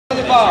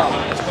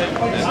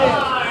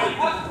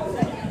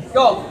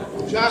Go.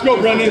 Let's go,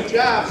 Brendan.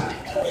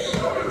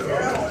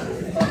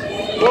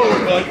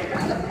 Forward, bud.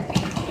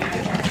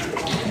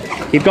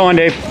 Keep going,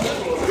 Dave.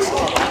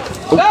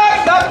 Stop.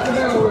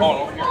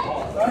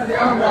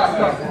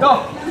 Go.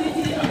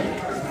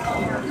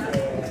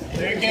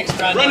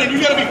 Brendan, you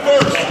gotta be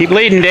first. Keep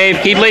leading,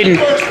 Dave. Keep leading.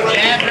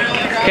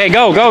 Okay,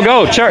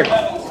 go. Chart.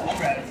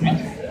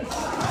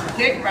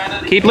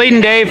 Keep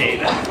leading, Dave.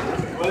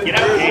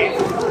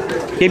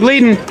 Keep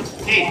leading.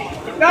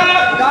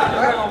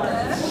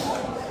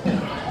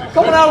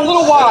 Coming out a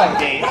little wide.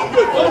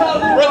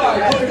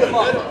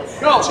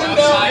 Go. Chin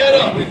down, head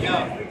up.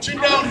 Chin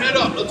down, head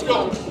up. Let's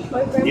go.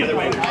 The other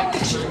way.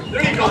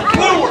 There you go.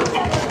 Forward.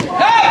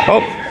 Hey!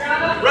 Oh.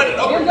 Brendan,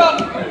 up.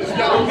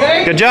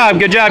 Okay. Good job,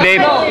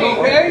 Dave.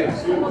 Okay.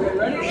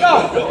 Ready to go.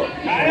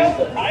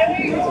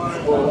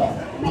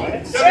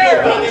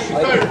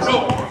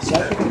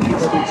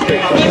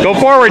 Go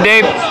forward,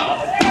 Dave.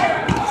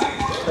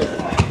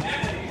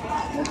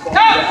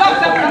 Stop.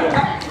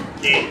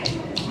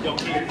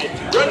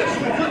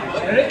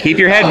 Keep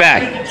your head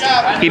back.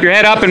 Keep your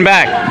head up and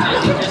back.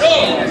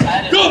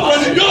 Go,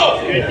 Brendan,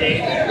 go.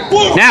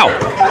 Now.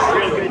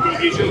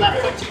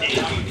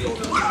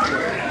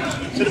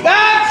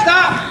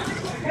 Stop.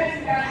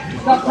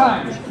 Stop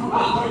time.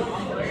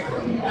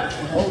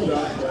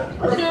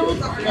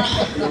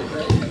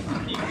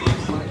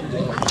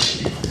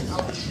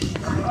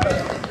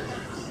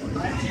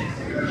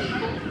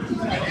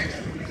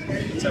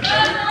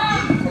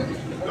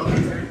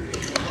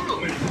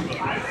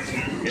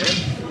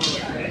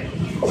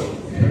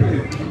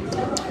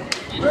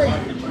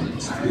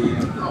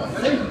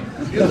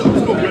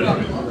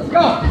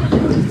 Go.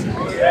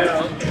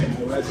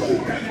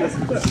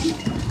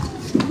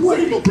 There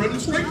you go, Brendan.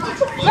 Straight.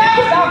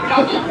 Stop.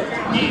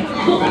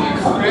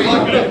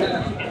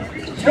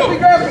 Go.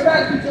 Grab it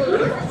back.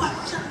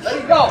 Let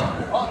it go.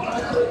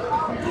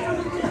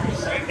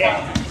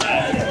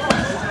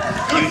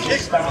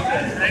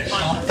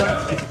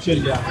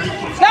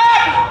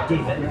 Stop!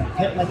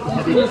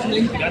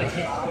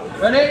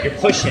 Ready? You're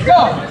pushing. Go!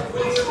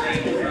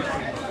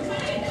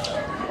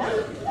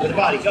 To the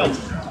body, go.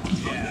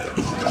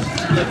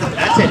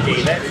 That's it,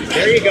 David.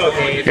 There you go,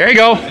 Dave. There you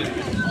go.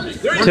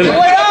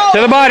 To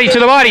the body too. To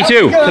the body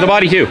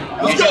too.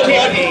 Let's go,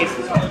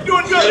 bud.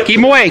 Doing good. Keep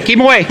him away.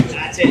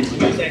 That's it. Use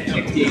that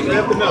kick, David.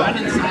 Grab the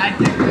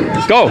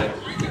middle. Go.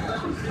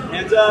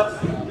 Hands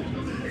up.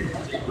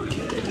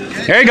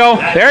 There you go.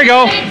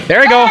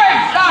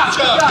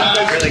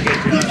 Stop! Really good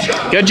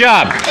job. Good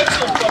job.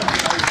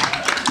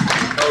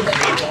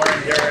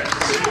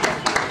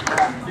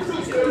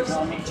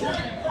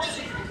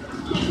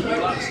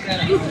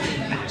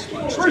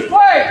 First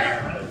play!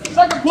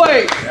 Second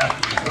play!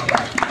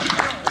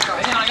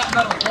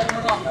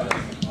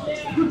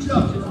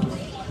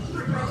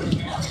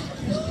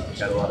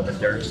 Got a lot of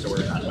endurance to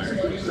work on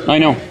there. I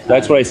know.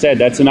 That's what I said.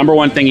 That's the number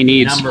one thing he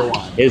needs. Number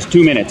one. Is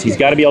 2 minutes. He's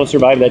got to be able to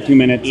survive that 2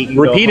 minutes He can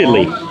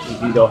repeatedly.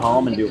 Go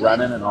home and do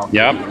running and all.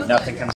 Yep. Nothing comes.